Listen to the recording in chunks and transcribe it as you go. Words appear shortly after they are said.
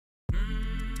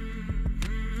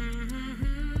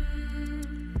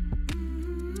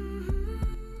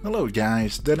Hello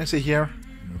guys, Denasy here.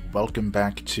 Welcome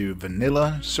back to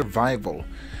Vanilla Survival.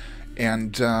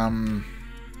 And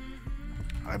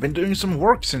I've been doing some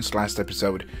work since last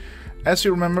episode. As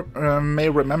you may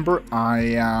remember,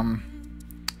 I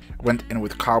went in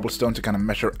with cobblestone to kind of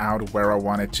measure out where I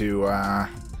wanted to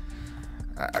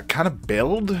kind of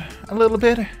build a little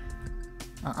bit.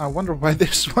 I wonder why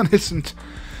this one isn't...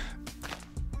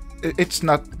 It's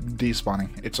not despawning,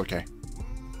 it's okay.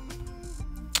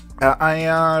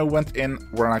 I went in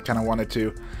where I kind of wanted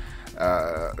to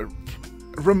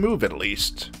remove at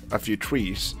least a few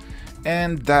trees,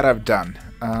 and that I've done.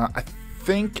 I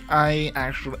think I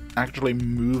actually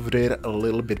moved it a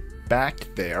little bit back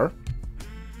there.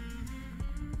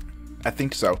 I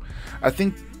think so. I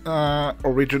think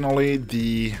originally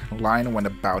the line went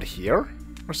about here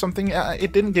or something.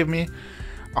 It didn't give me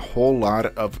a whole lot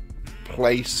of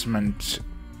placement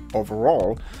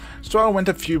overall. So I went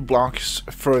a few blocks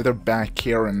further back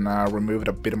here and removed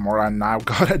a bit more. I now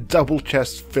got a double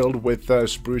chest filled with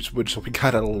spruce wood, so we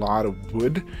got a lot of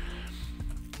wood.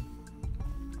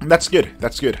 That's good,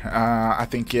 that's good. I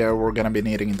think we're gonna be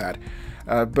needing that.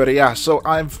 But yeah, so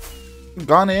I've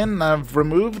gone in, I've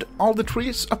removed all the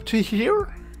trees up to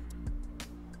here.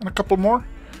 And a couple more.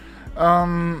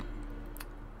 Oh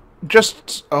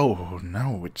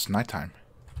no, it's nighttime.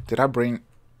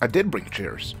 I did bring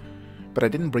chairs. But I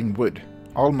didn't bring wood.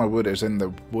 All my wood is in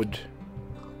the wood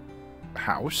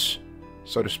house,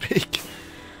 so to speak.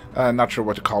 Not sure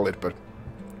what to call it, but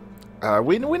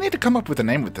we need to come up with a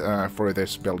name for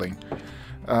this building.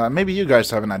 Maybe you guys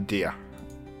have an idea.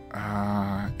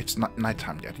 It's not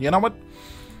nighttime yet. You know what?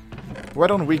 Why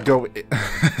don't we go?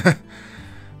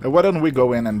 Why don't we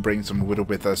go in and bring some wood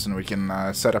with us, and we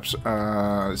can set up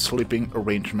sleeping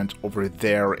arrangement over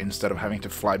there instead of having to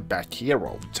fly back here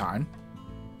all the time.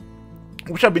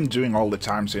 Which I've been doing all the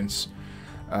time since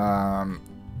I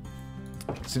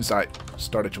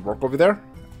started to work over there.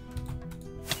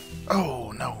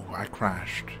 Oh no, I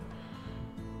crashed.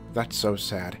 That's so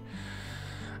sad.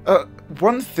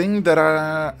 One thing that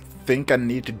I think I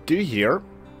need to do here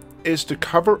is to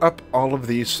cover up all of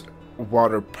these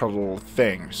water puddle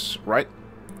things, right?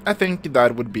 I think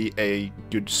that would be a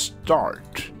good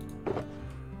start.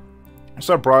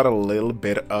 So I brought a little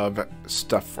bit of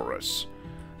stuff for us.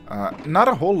 Not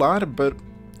a whole lot, but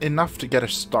enough to get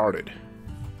us started.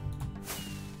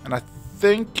 And I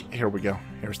think... Here we go.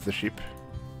 Here's the sheep.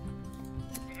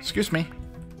 Excuse me.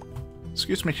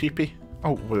 Excuse me, sheepy.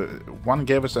 Oh, one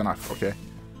gave us enough. Okay.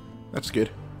 That's good.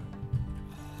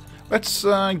 Let's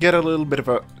get a little bit of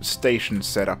a station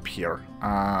set up here.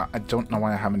 I don't know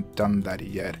why I haven't done that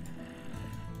yet.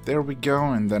 There we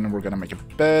go, and then we're gonna make a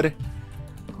bed.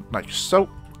 Like so.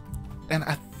 And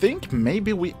I think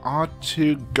maybe we ought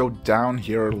to go down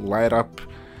here, light up,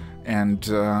 and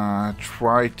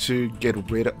try to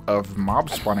get rid of mob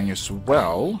spawning as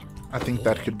well. I think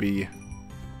that could be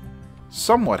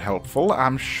somewhat helpful.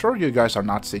 I'm sure you guys are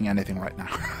not seeing anything right now.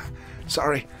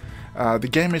 Sorry. The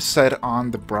game is set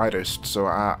on the brightest, so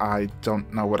I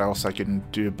don't know what else I can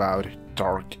do about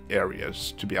dark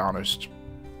areas, to be honest.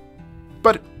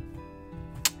 But,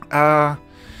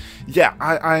 yeah,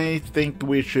 I think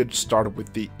we should start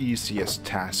with the easiest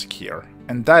task here,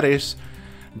 and that is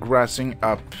grassing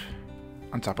up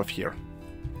on top of here.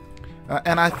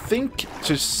 And I think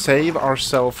to save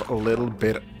ourselves a little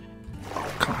bit...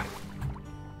 Come on.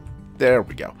 There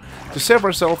we go. To save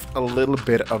ourselves a little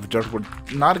bit of dirt, we're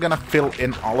not gonna fill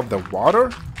in all of the water,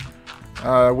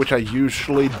 which I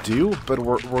usually do, but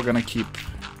we're gonna keep...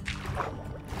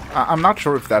 I'm not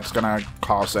sure if that's gonna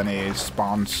cause any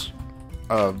spawns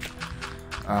of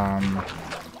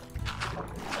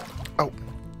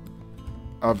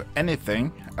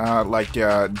anything, like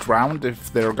drowned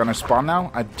if they're gonna spawn now.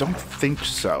 I don't think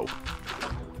so.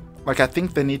 Like, I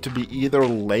think they need to be either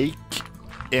lake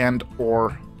and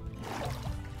or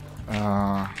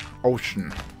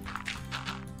ocean,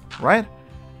 right?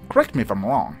 Correct me if I'm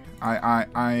wrong.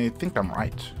 I think I'm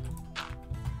right.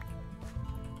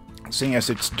 Seeing as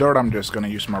it's dirt, I'm just gonna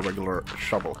use my regular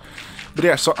shovel. But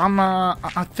yeah, so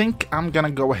I think I'm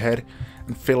gonna go ahead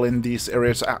and fill in these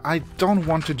areas. I don't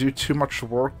want to do too much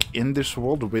work in this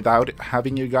world without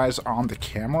having you guys on the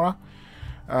camera,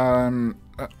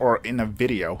 or in a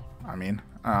video. I mean,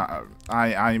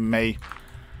 I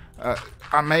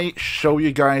may show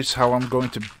you guys how I'm going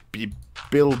to be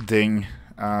building,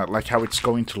 like how it's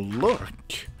going to look,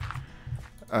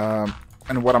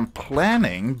 and what I'm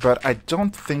planning. But I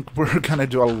don't think we're gonna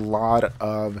do a lot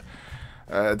of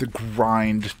the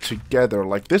grind together.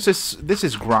 Like this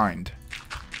is grind.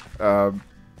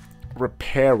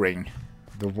 repairing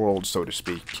the world, so to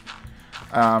speak.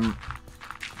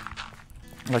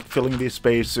 Like filling these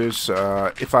spaces.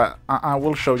 If I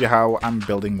will show you how I'm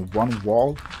building one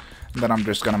wall, and then I'm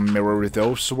just gonna mirror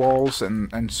those walls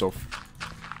and so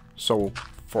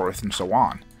forth and so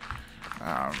on.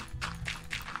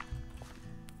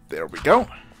 There we go.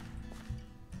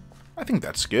 I think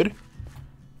that's good.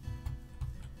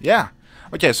 Yeah.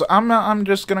 Okay, so I'm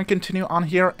just gonna continue on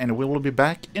here, and we will be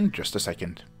back in just a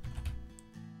second.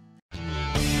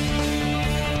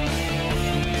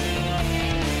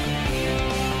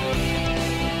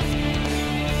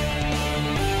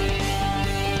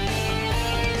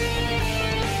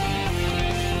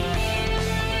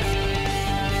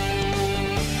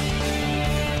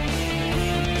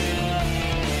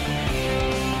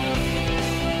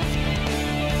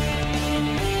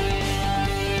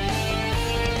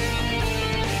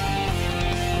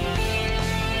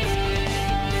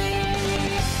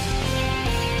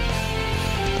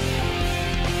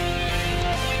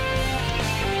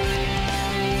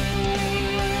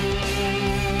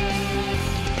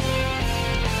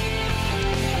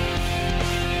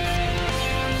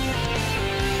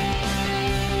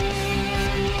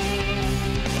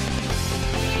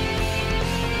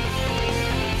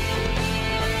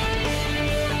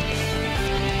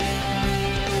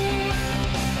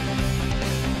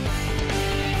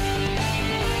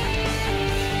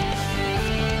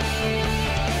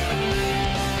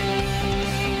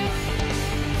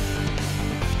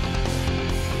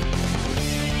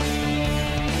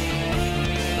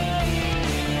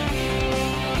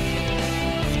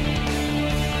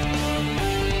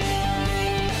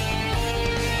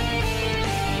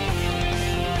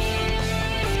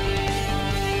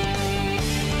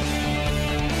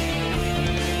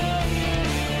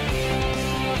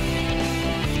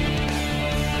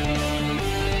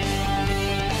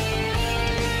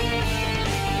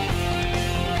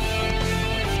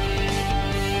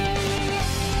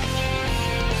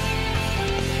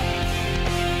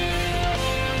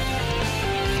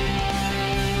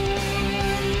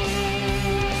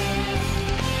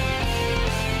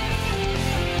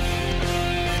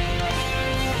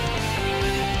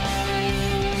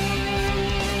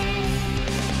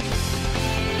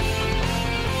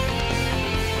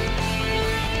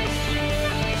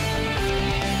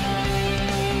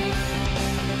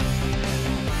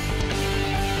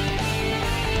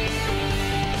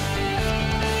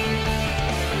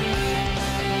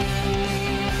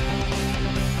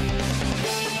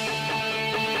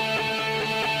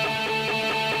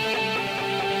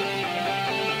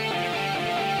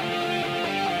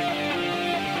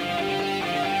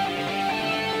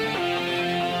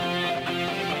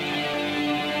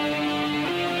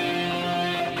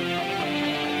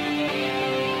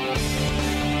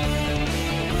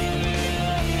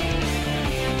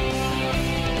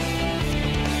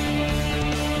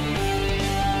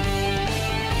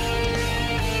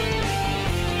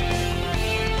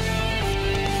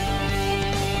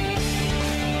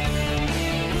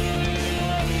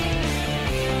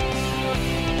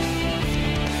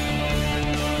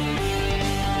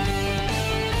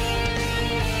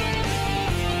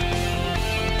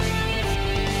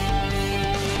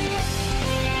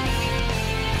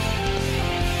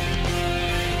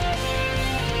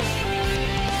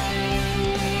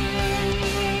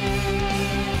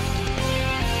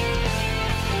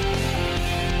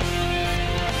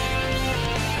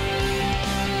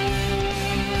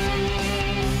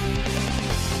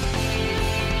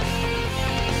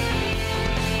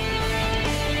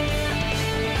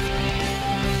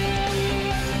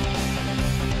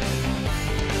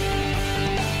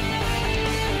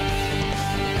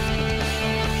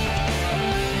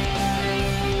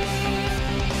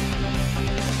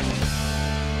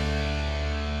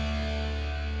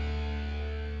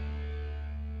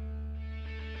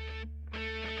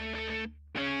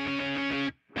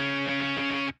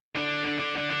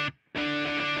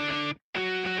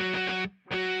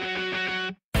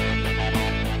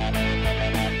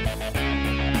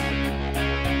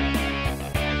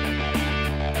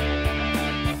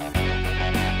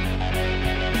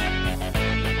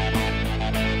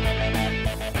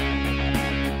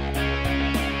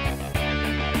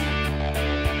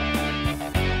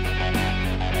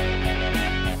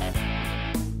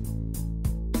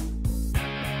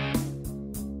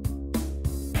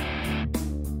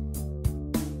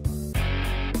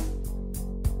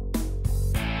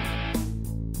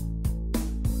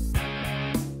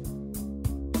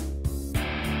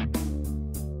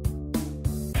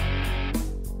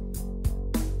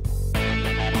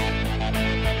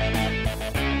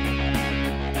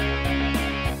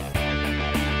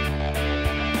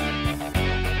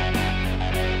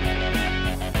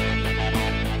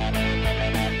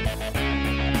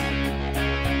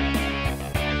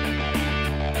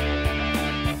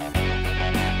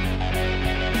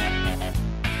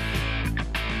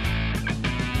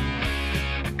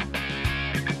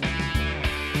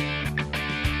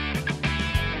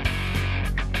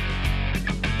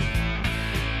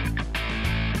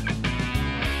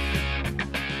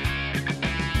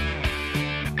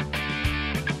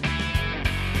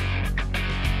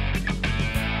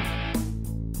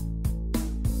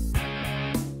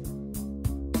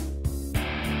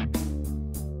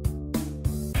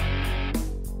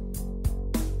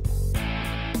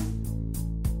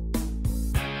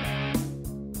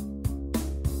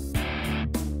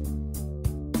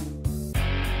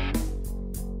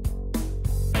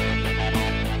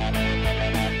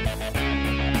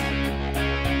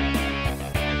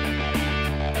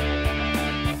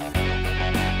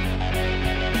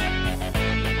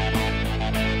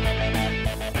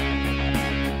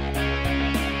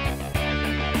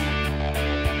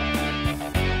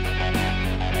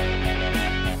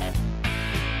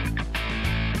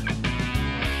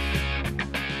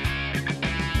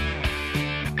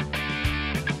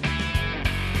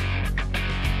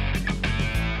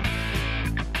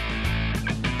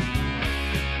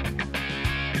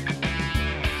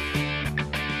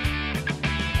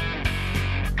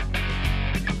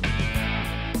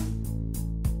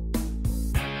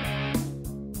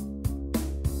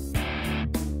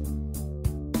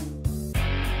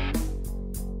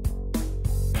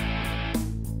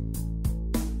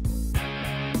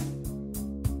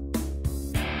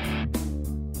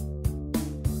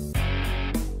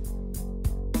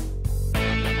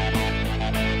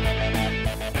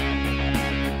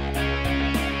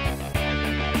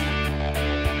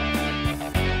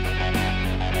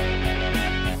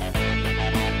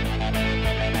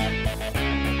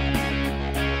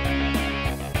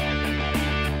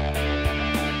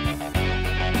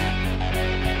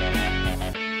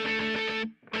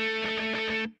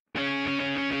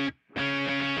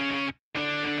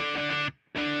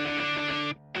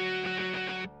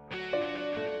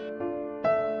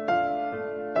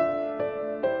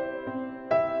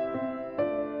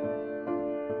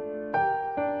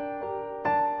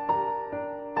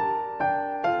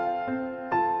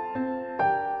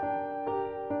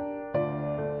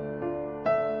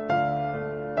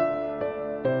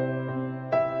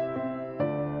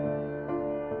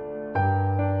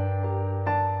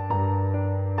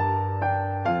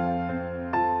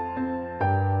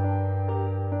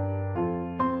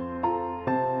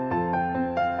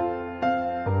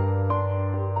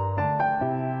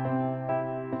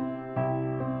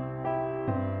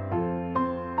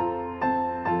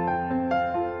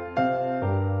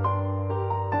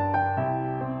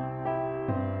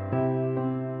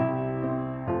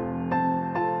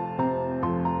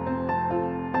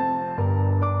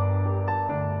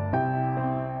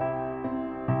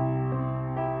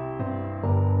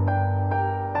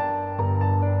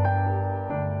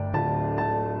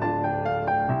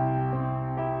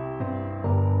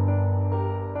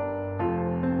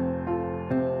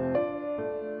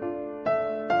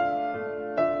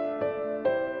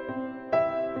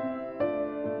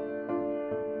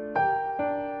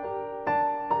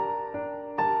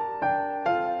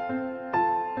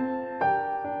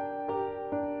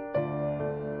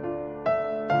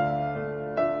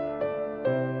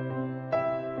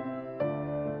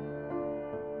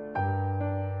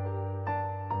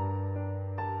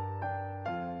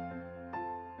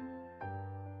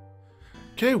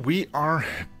 Okay, we are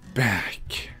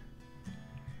back.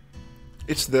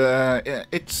 It's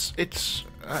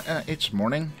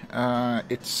morning.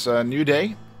 It's a new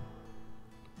day,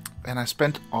 and I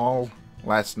spent all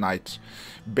last night,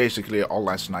 basically all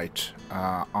last night,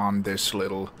 on this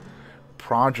little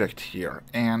project here,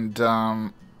 and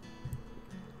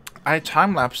I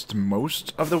time-lapsed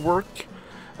most of the work.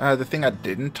 The thing I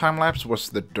didn't time-lapse was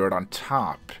the dirt on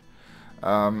top,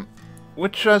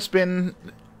 which has been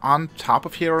on top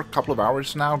of here a couple of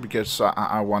hours now, because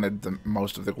I wanted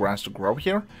most of the grass to grow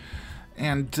here.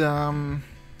 And,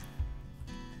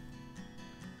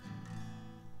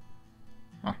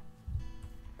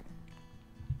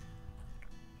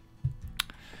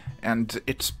 and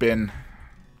it's been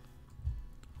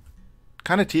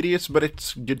kind of tedious, but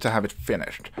it's good to have it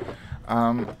finished.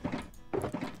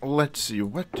 Let's see,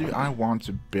 what do I want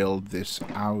to build this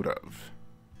out of?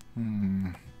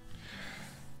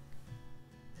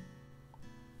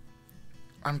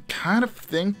 I'm kind of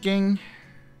thinking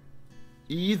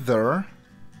either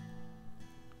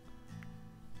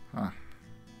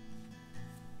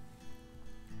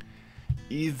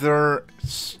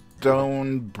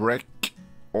stone brick,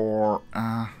 or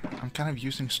I'm kind of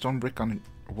using stone brick on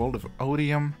a world of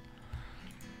odium.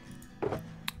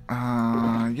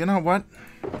 You know what?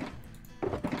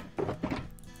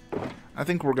 I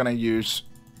think we're gonna use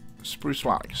spruce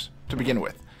logs to begin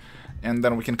with, and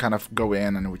then we can kind of go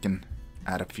in and we can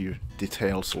add a few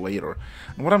details later.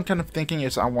 And what I'm kind of thinking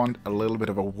is I want a little bit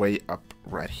of a way up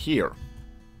right here,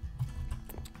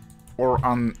 or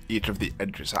on each of the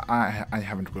edges. I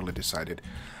haven't really decided.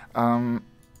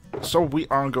 So we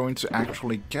are going to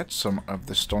actually get some of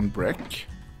the stone brick,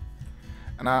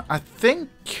 and I think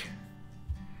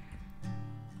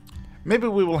maybe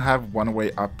we will have one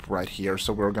way up right here.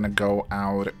 So we're gonna go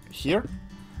out here.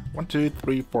 1, 2,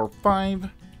 3, 4, 5.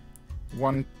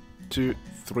 1, 2,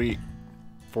 3,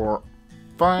 4,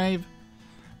 5,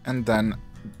 and then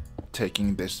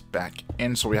taking this back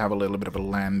in, so we have a little bit of a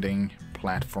landing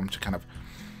platform to kind of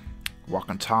walk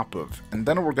on top of. And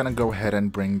then we're gonna go ahead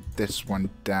and bring this one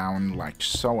down like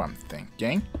so, I'm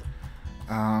thinking.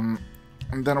 And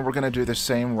then we're gonna do the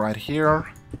same right here.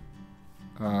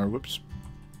 Whoops.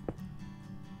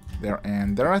 There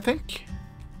and there, I think.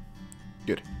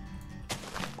 Good.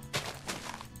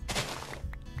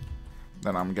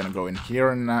 Then I'm gonna go in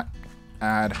here and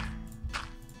add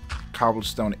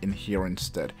cobblestone in here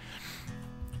instead.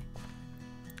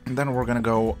 And then we're gonna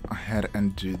go ahead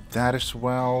and do that as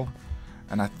well.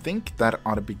 And I think that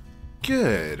ought to be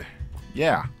good.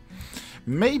 Yeah.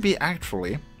 Maybe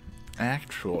actually, I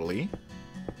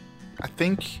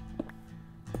think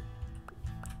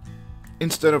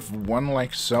instead of one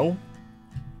like so,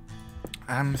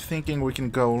 I'm thinking we can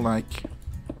go like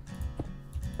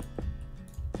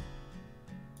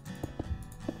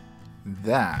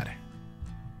that.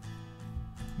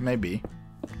 Maybe.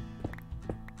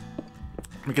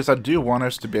 Because I do want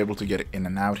us to be able to get in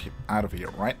and out of here,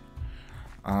 right?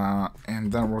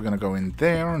 And then we're gonna go in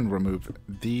there and remove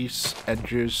these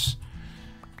edges,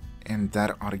 and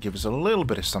that ought to give us a little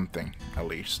bit of something, at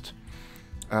least.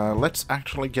 Let's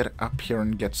actually get up here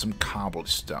and get some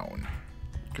cobblestone,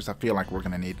 because I feel like we're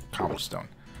gonna need cobblestone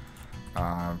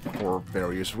for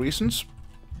various reasons.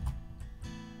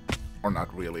 Or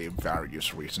not really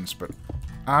various reasons, but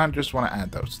I just want to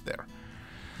add those there.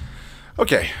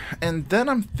 Okay, and then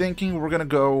I'm thinking we're gonna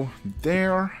go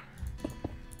there,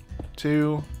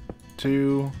 2,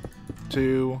 2,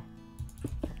 2,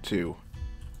 2.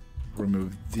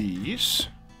 Remove these.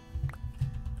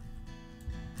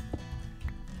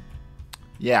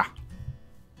 Yeah.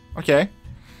 Okay.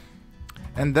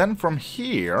 And then from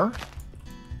here,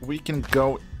 we can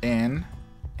go in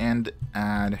and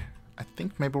add... I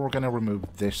think maybe we're going to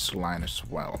remove this line as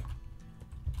well.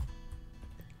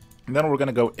 And then we're going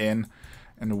to go in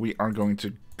and we are going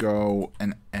to go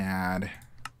and add...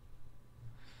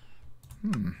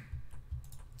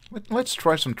 Let's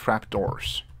try some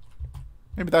trapdoors.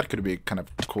 Maybe that could be kind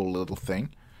of a cool little thing.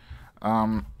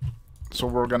 So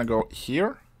we're going to go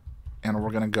here, and we're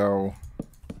going to go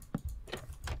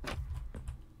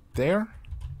there.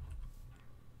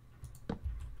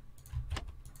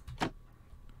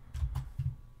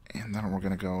 And then we're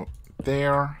going to go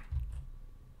there.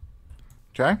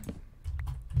 Okay.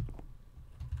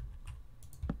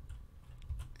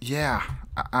 Yeah,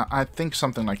 I think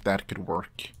something like that could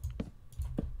work.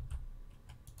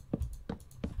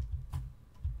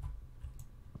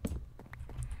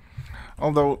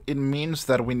 Although it means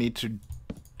that we need to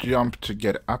jump to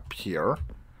get up here.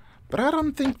 But I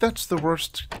don't think that's the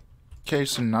worst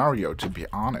case scenario, to be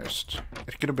honest.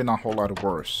 It could have been a whole lot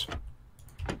worse.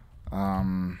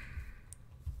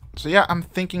 So yeah, I'm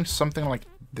thinking something like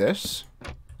this.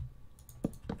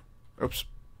 Oops.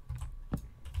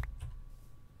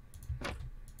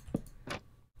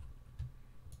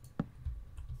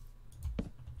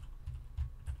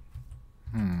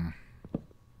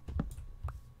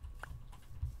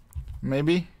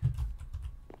 Maybe.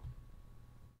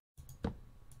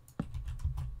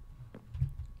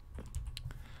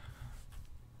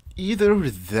 Either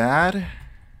that,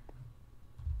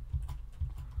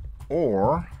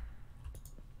 or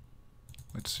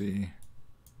let's see. We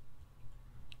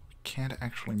can't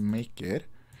actually make it.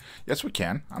 Yes, we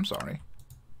can. I'm sorry.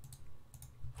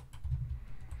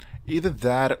 Either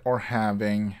that or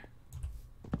having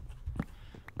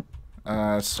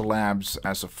slabs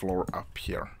as a floor up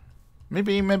here.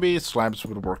 Maybe slabs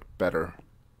would work better.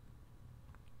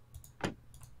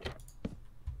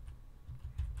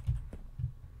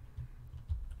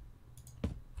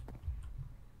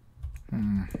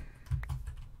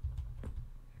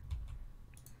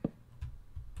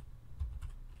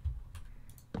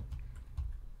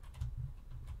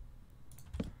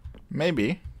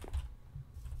 Maybe.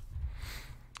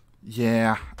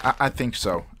 Yeah, I think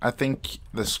so. I think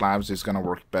the slabs is gonna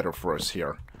work better for us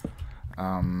here.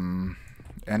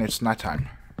 And it's nighttime.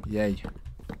 Yay.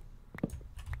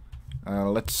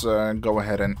 Let's go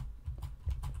ahead and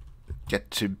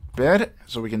get to bed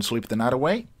so we can sleep the night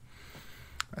away.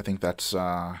 I think that's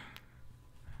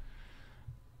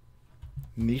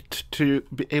neat to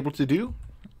be able to do.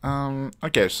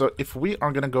 Okay, so if we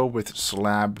are gonna go with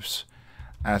slabs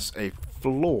as a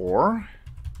floor,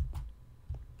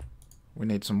 we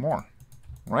need some more,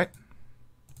 right?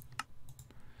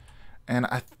 And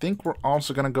I think we're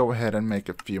also gonna go ahead and make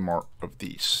a few more of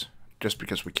these, just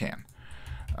because we can.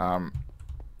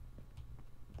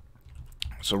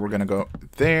 So we're gonna go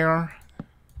there.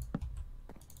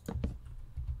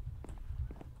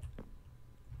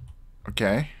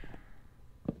 Okay.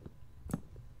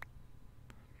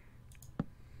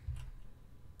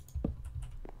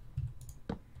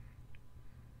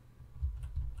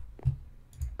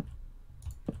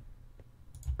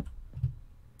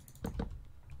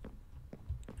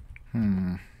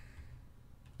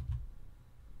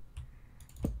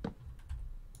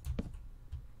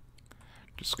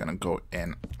 Just gonna go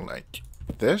in like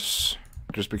this,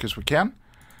 just because we can.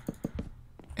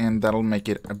 And that'll make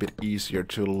it a bit easier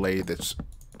to lay this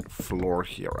floor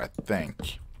here, I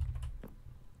think.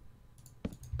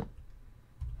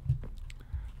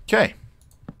 Okay.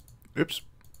 Oops.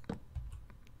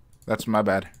 That's my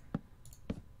bad.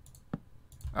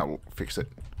 I will fix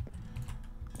it.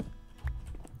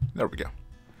 There we go.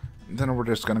 Then we're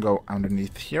just gonna go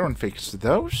underneath here and fix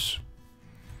those.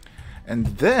 And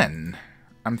then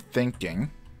I'm thinking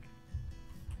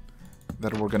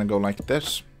that we're gonna go like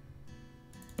this.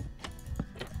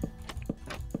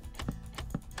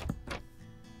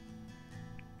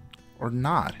 Or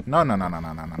not. No.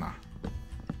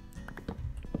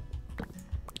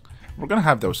 We're gonna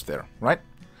have those there, right?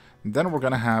 And then we're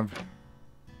gonna have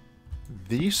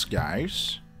these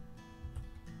guys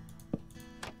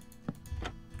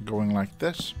going like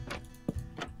this.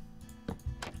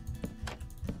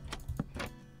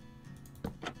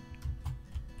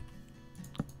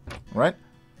 Right?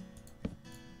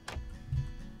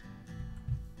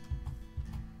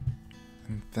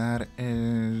 And that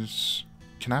is...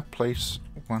 Can I place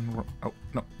one... Oh,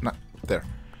 no, not there.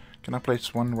 Can I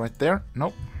place one right there?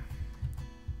 Nope.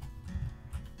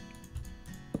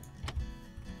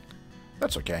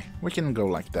 That's okay. We can go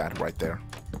like that right there.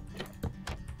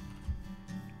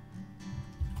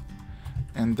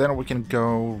 And then we can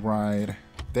go right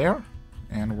there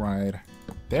and right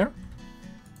there.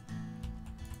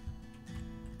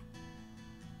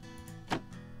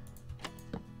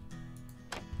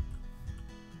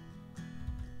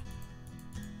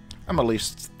 I'm at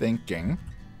least thinking,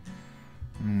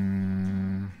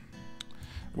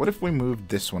 what if we move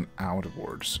this one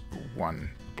outwards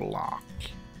one block?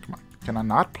 Come on, can I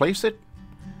not place it?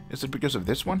 Is it because of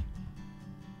this one?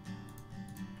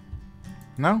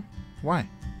 No? Why?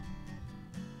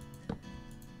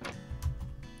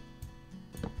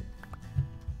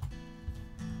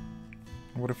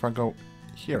 What if I go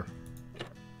here?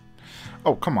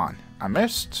 Oh, come on. I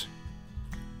missed.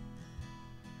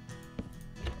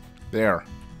 There.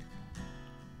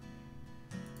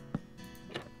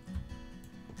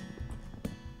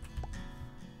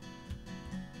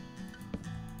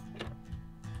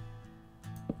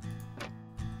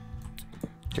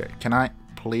 Okay, can I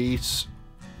please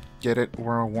get it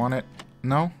where I want it?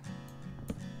 No?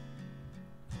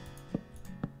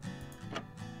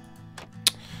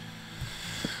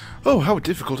 Oh, how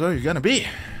difficult are you gonna be?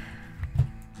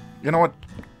 You know what?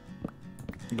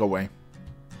 Go away.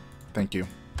 Thank you.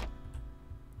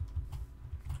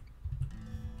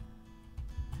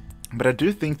 But I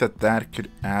do think that that could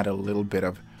add a little bit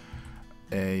of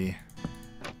a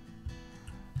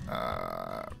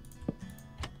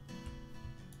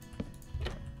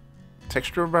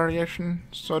texture variation,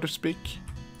 so to speak.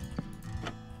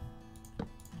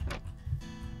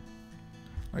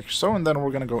 Like so, and then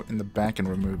we're gonna go in the back and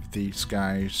remove these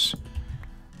guys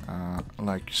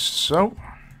like so.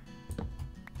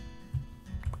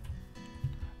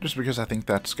 Just because I think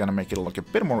that's gonna make it look a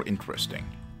bit more interesting.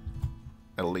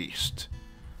 At least.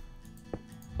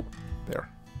 There.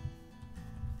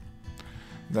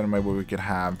 Then maybe we could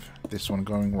have this one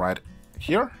going right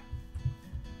here.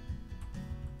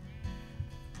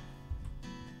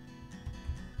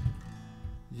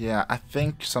 Yeah, I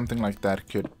think something like that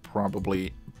could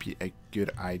probably be a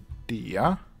good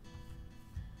idea.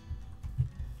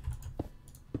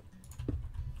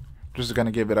 Just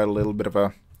gonna give it a little bit of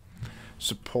a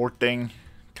supporting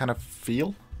kind of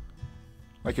feel.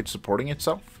 Like it's supporting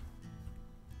itself.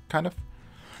 Kind of.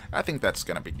 I think that's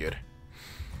gonna be good.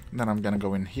 And then I'm gonna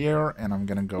go in here, and I'm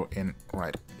gonna go in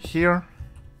right here.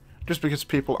 Just because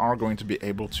people are going to be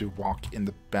able to walk in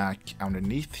the back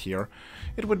underneath here,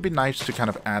 it would be nice to kind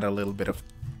of add a little bit of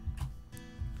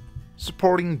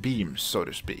supporting beams, so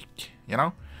to speak, you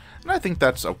know? And I think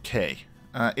that's okay.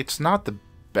 It's not the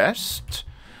best.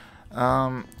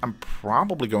 I'm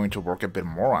probably going to work a bit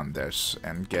more on this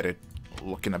and get it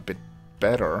looking a bit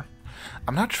better.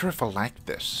 I'm not sure if I like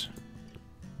this.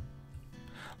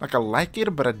 Like, I like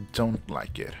it, but I don't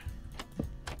like it.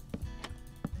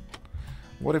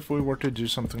 What if we were to do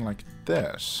something like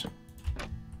this?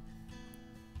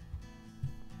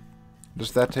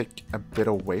 Does that take a bit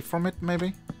away from it,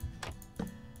 maybe?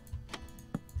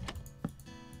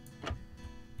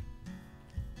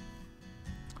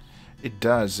 It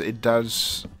does. It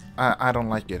does. I don't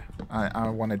like it. I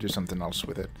want to do something else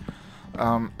with it.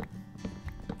 But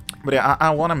yeah,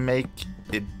 I want to make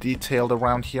it detailed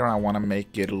around here. I want to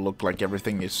make it look like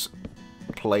everything is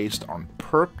placed on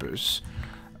purpose.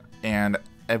 And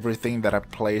everything that I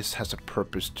place has a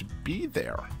purpose to be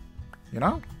there. You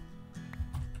know?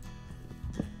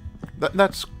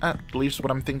 That's at least what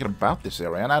I'm thinking about this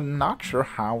area. And I'm not sure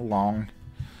how long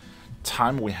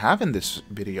time we have in this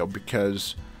video,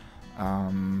 because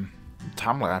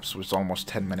time-lapse was almost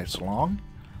 10 minutes long.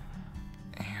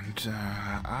 And,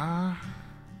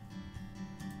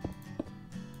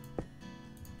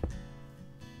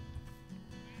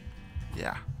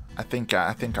 yeah, I think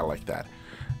I like that.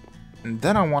 And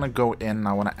then I want to go in and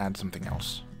I want to add something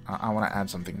else. I want to add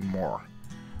something more.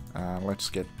 Let's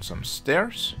get some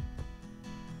stairs.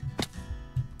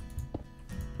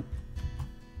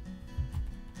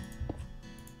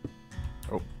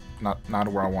 Oh, not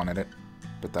where I wanted it,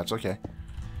 but that's okay.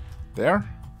 There.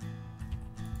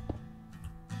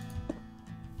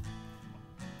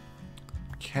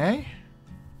 Okay.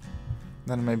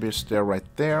 Then maybe a stair right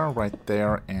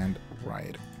there, and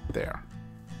right there.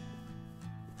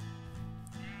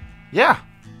 Yeah!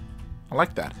 I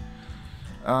like that.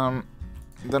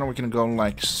 Then we can go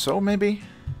like so, maybe?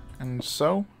 And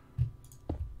so?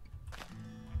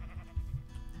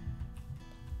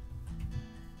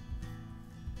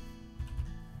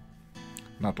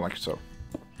 Not like so.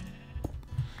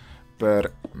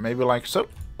 But maybe like so.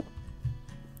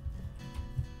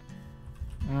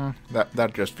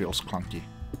 That just feels clunky.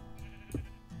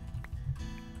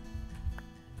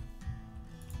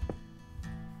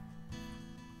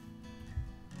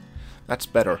 That's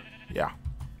better, yeah.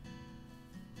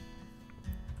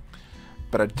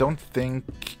 But I don't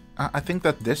think... I think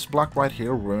that this block right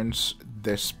here ruins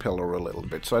this pillar a little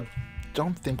bit, so I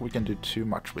don't think we can do too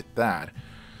much with that.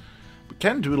 We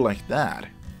can do it like that.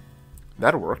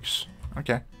 That works.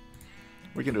 Okay.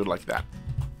 We can do it like that.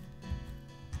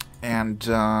 And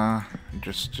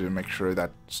just to make sure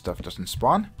that stuff doesn't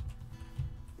spawn.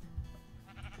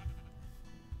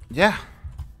 Yeah.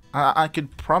 I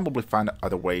could probably find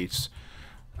other ways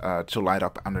to light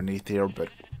up underneath here, but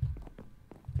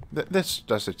this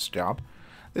does its job.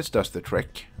 This does the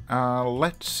trick.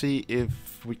 Let's see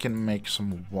if we can make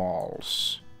some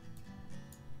walls.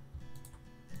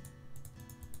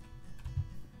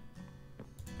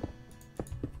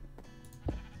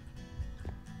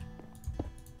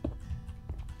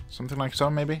 Something like so,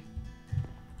 maybe?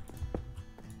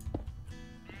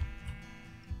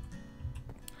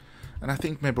 And I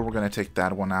think maybe we're going to take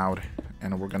that one out,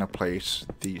 and we're going to place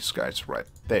these guys right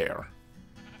there.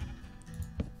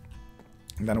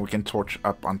 And then we can torch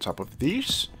up on top of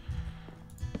these,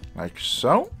 like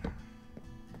so.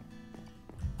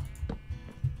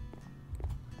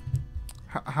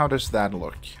 How does that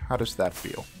look? How does that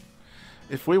feel?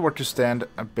 If we were to stand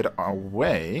a bit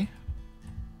away...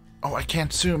 Oh, I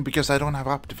can't zoom because I don't have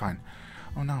Optifine.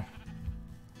 Oh no.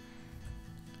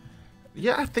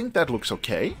 Yeah, I think that looks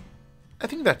okay. I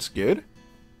think that's good.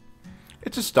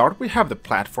 It's a start. We have the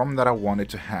platform that I wanted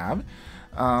to have.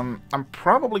 I'm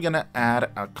probably gonna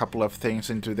add a couple of things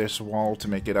into this wall to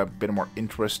make it a bit more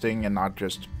interesting and not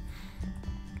just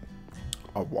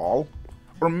a wall.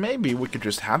 Or maybe we could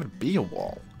just have it be a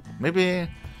wall. Maybe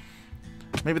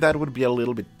that would be a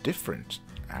little bit different,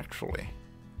 actually.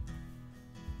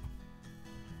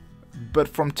 But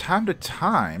from time to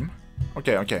time...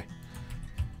 Okay.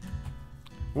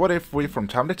 What if we, from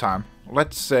time to time,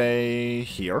 let's say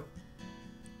here,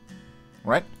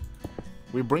 right?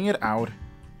 We bring it out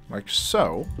like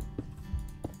so.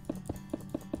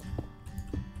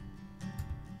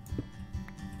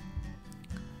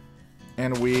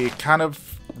 And we kind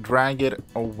of drag it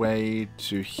away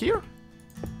to here.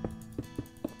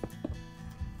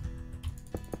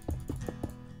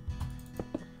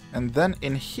 And then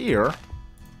in here,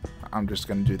 I'm just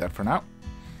going to do that for now.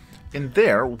 In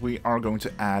there, we are going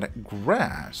to add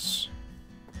grass.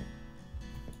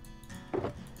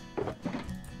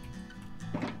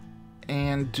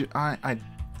 And do I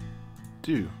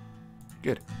do.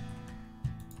 Good.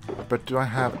 But do I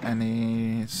have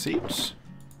any seeds?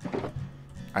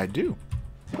 I do.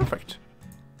 Perfect.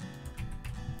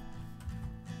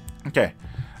 Okay.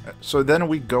 So then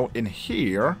we go in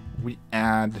here. We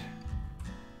add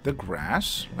the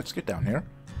grass. Let's get down here.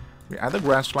 We add the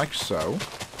grass like so.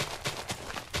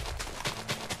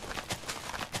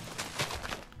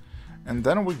 And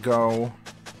then we go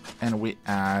and we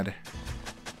add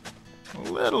a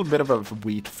little bit of a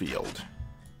wheat field.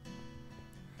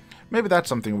 Maybe that's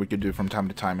something we could do from time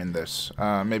to time in this.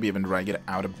 Maybe even drag it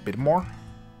out a bit more.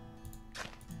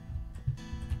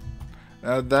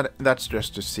 That's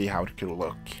just to see how it could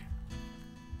look.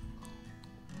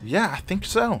 Yeah, I think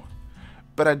so.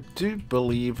 But I do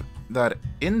believe that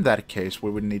in that case we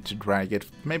would need to drag it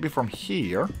maybe from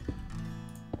here.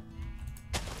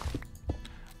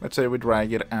 Let's say we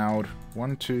drag it out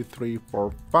 1, 2, 3,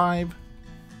 4, 5.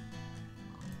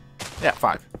 Yeah,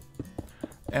 5.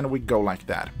 And we go like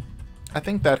that. I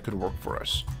think that could work for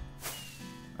us.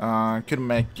 Could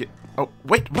make it... Oh,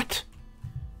 wait, what?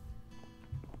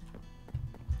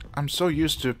 I'm so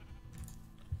used to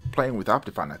playing with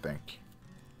Optifine, I think.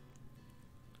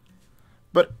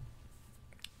 But,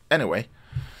 anyway.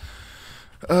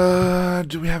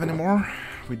 Do we have any more?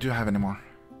 We do have any more.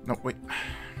 No, wait.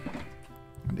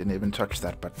 I didn't even touch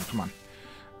that button. Come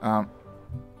on.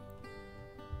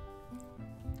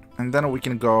 And then we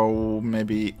can go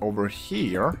maybe over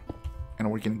here.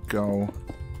 And we can go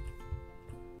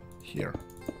here.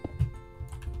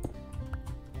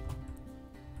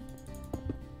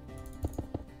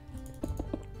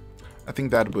 I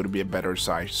think that would be a better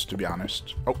size, to be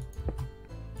honest. Oh.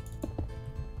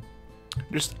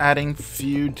 Just adding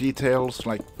few details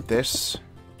like this.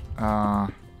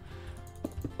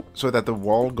 So that the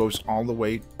wall goes all the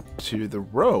way to the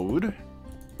road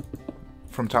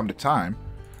from time to time.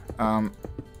 Oh.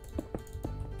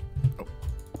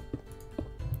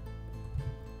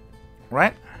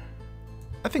 Right?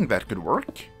 I think that could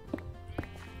work.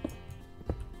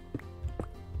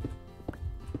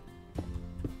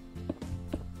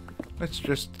 Let's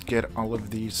just get all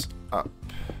of these up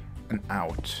and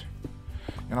out.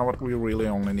 You know what? We really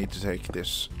only need to take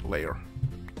this layer.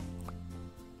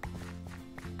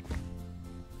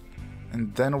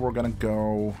 And then we're gonna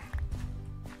go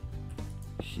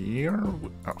here.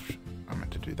 Oh, I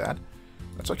meant to do that.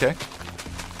 That's okay.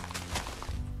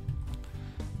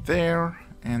 There,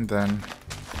 and then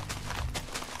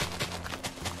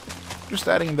just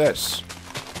adding this.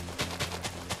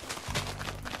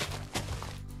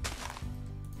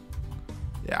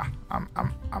 Yeah, I'm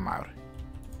out.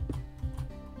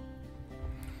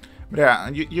 But yeah,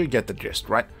 you get the gist,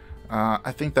 right?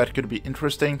 I think that could be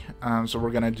interesting, so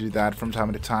we're gonna do that from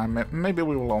time to time. Maybe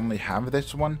we will only have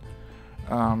this one,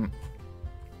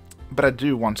 but I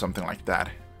do want something like that.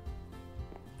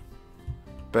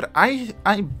 But I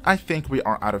think we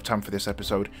are out of time for this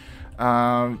episode.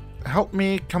 Help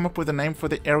me come up with a name for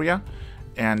the area,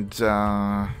 and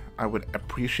I would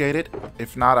appreciate it.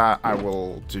 If not, I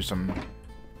will do some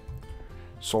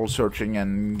soul searching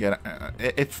and get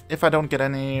if I don't get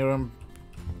any.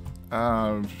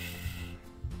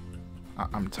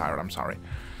 I'm tired. I'm sorry.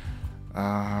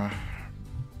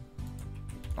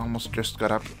 Almost just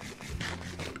got up.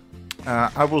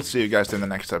 I will see you guys in the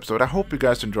next episode. I hope you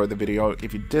guys enjoyed the video.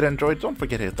 If you did enjoy it, don't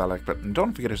forget to hit that like button.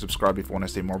 Don't forget to subscribe if you want to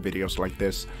see more videos like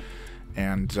this.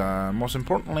 And most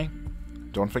importantly,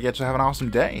 don't forget to have an awesome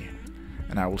day.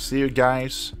 And I will see you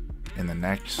guys in the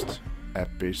next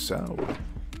episode.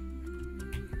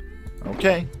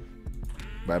 Okay.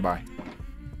 Bye-bye.